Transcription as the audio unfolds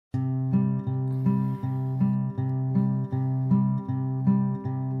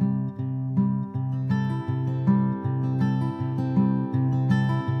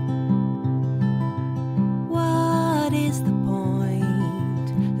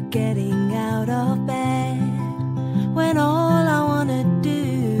getting out of bed, when all I wanna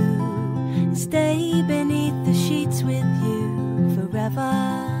do is stay beneath the sheets with you forever.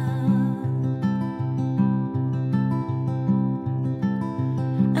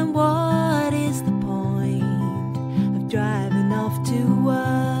 And what is the point of driving off to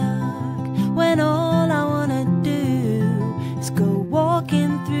work when all I wanna do is go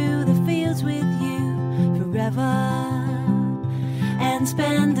walking through the fields with you forever, and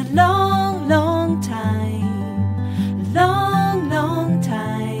spend a long, long time, a long, long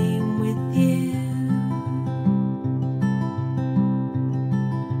time with you.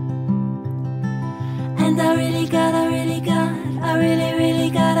 And I really got, I really got, I really, really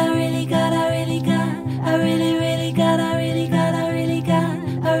got, I really got, I really got, I really, really got, I really got, I really got,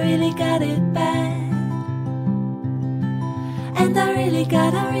 I really got it bad. And I really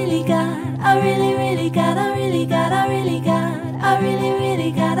got, I really got, I really, really got, I really got, I really got, I really,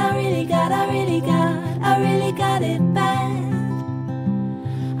 really got, I really got, I really got, I really got it bad.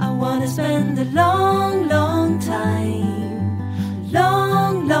 I wanna spend a long, long time,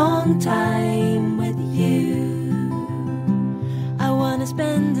 long, long time with you. I wanna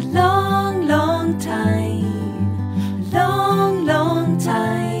spend a long, long time, long, long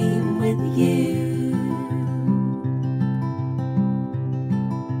time with you.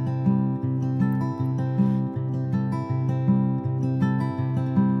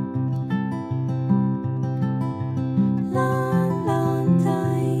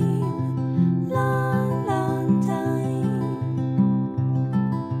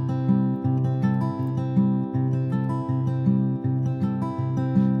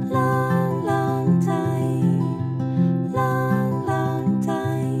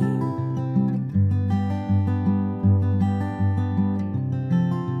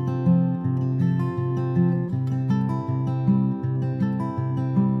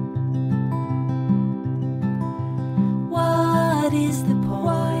 What is the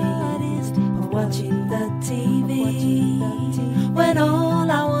point of watching the TV when all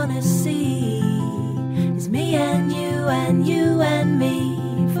I wanna see is me and you and you and me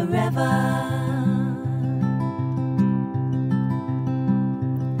forever?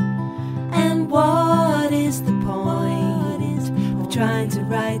 And what is the point of trying to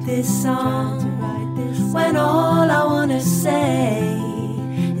write this song when all I wanna say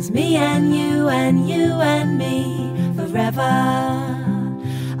is me and you and you and me forever?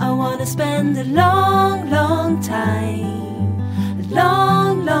 I wanna spend a long, long time, a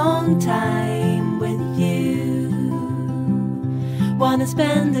long, long time with you. Wanna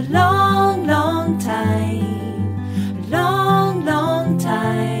spend a long, long time, a long, long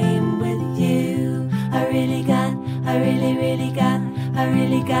time with you. I really got, I really, really got, I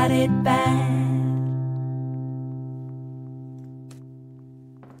really got it bad.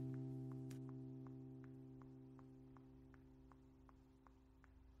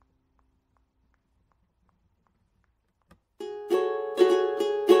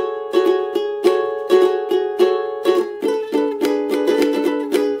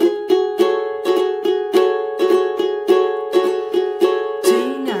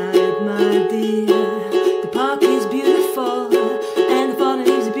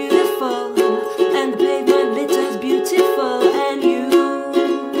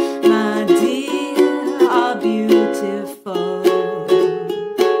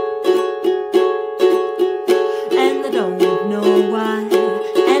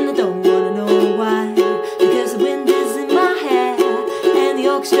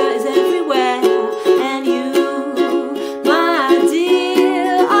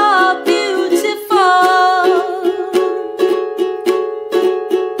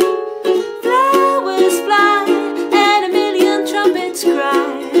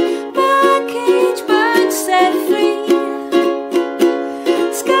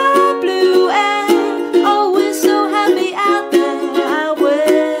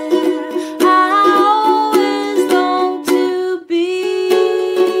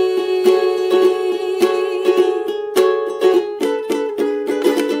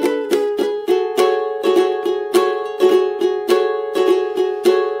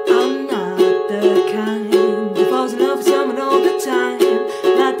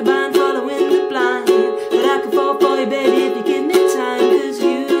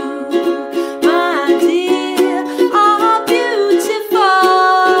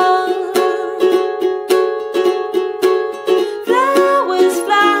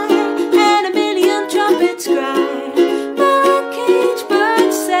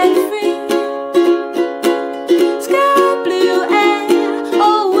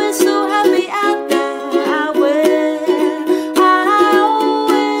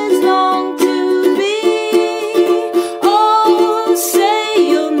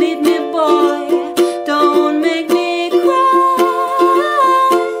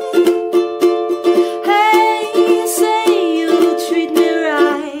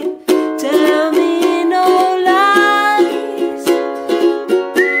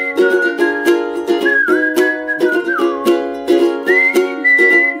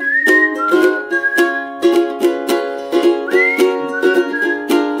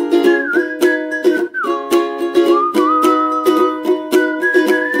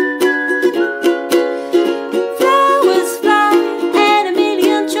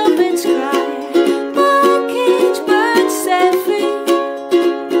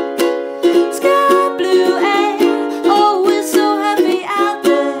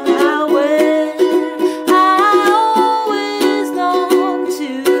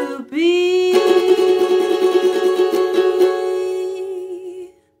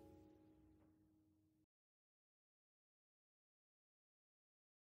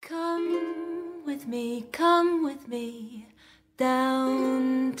 with me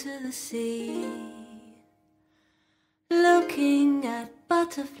down to the sea, looking at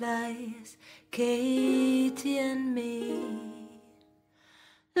butterflies, Katie and me,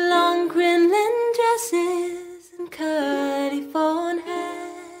 long crinoline dresses and curly fawn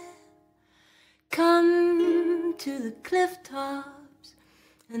hair. Come to the cliff tops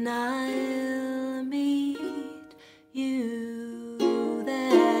and I'll meet you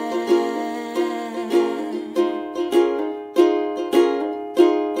there.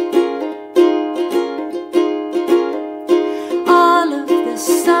 All of the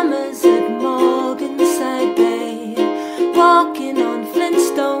summers at Morganside Bay, walking on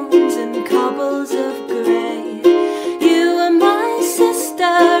flintstones and cobbles of grey. You are my sister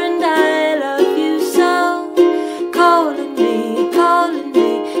and I love you so. Calling me,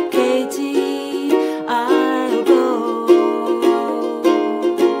 Katie, I'll go.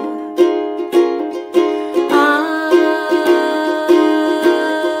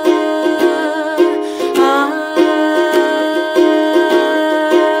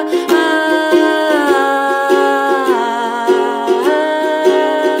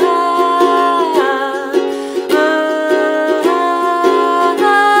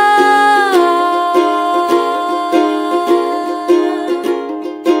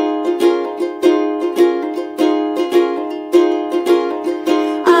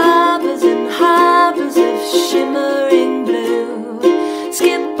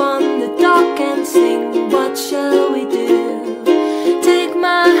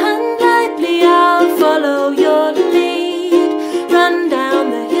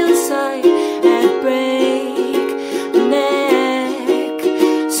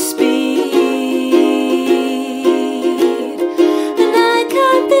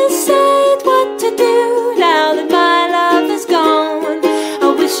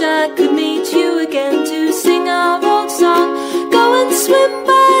 Swim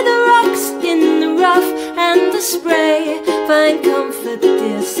by the rocks in the rough and the spray. Find comfort,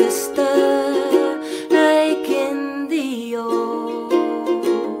 dear sister, like in the old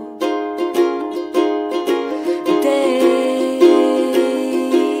days.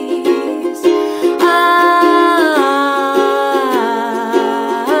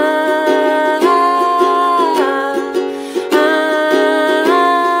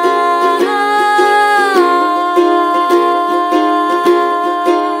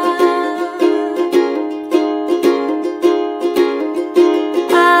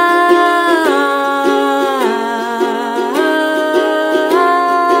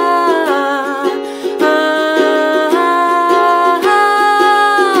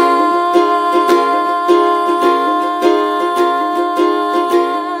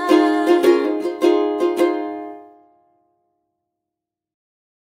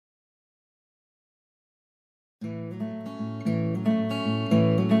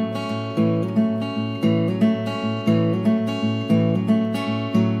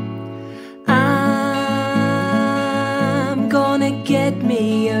 Get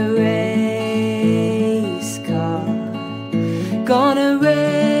me a race car, gonna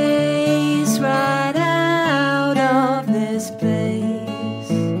race right out of this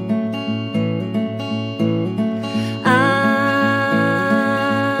place. I'm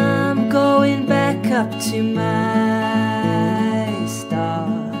going back up to my star,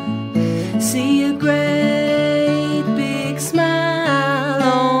 see a great big smile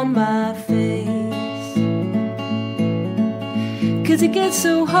on my face. 'Cause it gets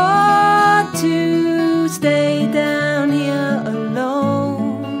so hard to stay down here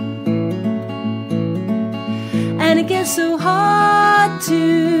alone, and it gets so hard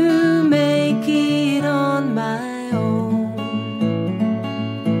to make it on my own.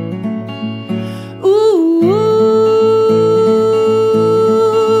 Ooh, ooh,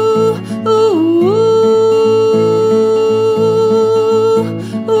 ooh,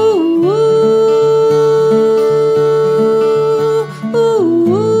 ooh, ooh.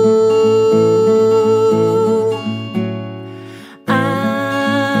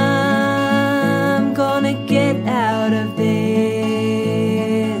 Get out of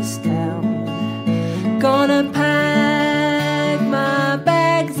this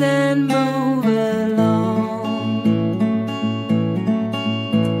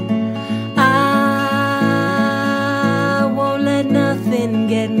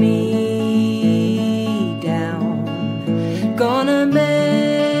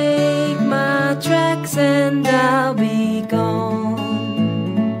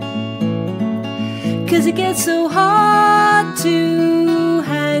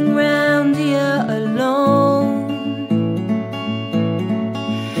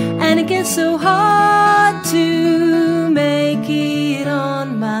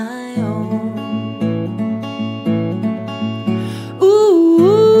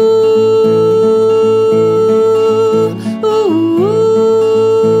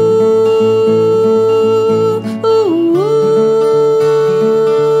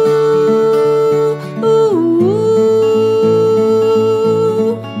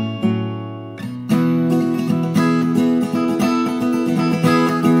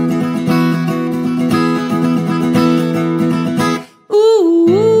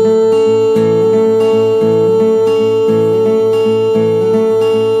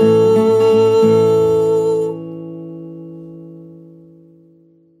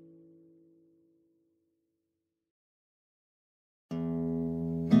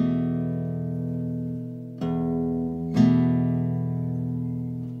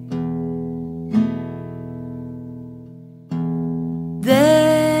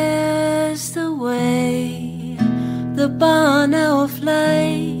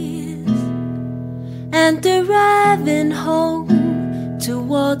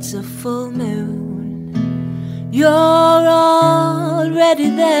towards a full moon. You're already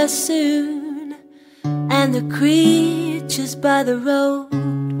there soon, and the creatures by the road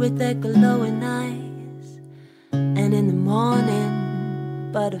with their glowing eyes, and in the morning,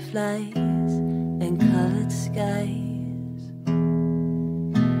 butterflies and colored skies.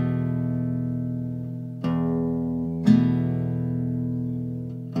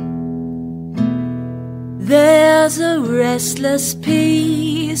 There's a restless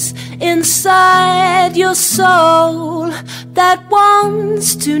peace inside your soul that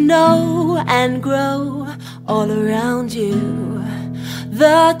wants to know and grow all around you.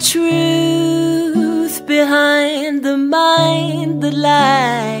 The truth behind the mind that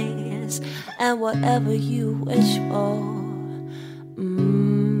lies, and whatever you wish for,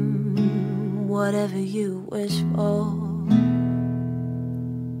 whatever you wish for.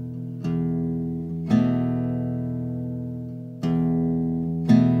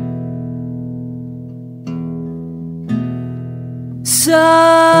 So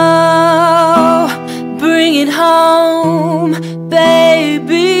bring it home,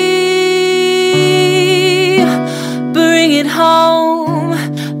 baby. Bring it home,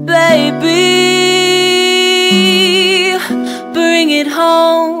 baby. Bring it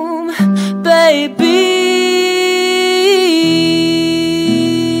home, baby.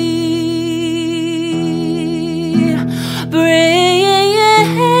 Bring it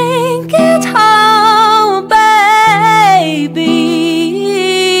home, baby.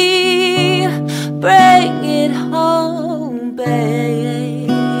 Bring it home, baby.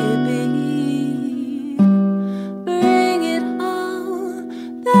 Bring it home,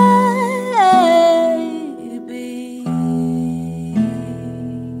 baby.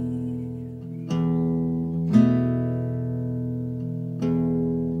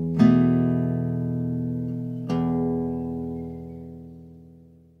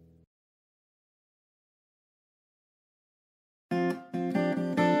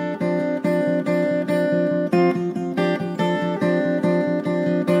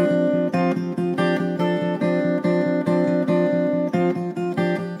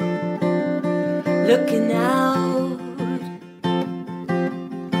 Looking out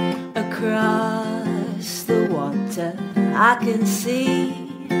across the water, I can see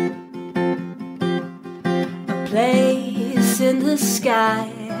a place in the sky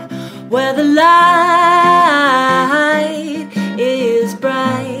where the light is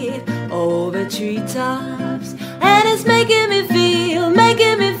bright over treetops, and it's making me feel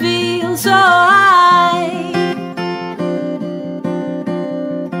so high.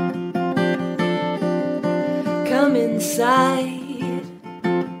 Come inside,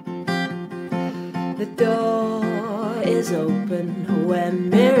 the door is open where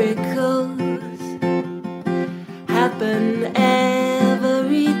miracles happen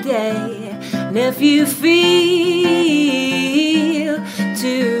every day. And if you feel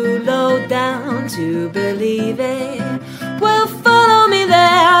too low down to believe it, well, follow me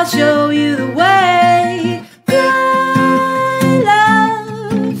there, I'll show you the way. Fly,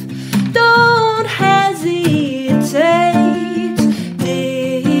 love, don't hesitate.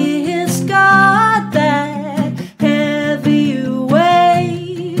 Discard that heavy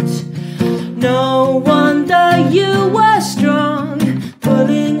weight. No wonder you were strong,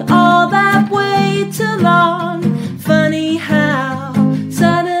 pulling all that weight along. Funny how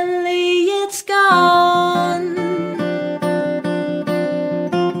suddenly it's gone.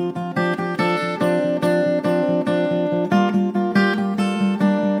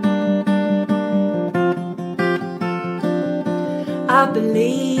 I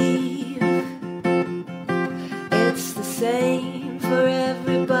believe it's the same for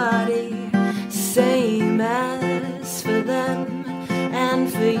everybody, same as for them and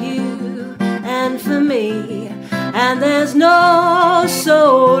for you and for me. And there's no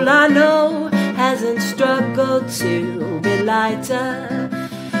soul I know hasn't struggled to be lighter.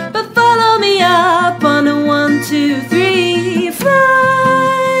 But follow me up on a 1, 2, 3,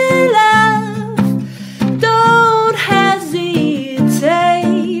 fly.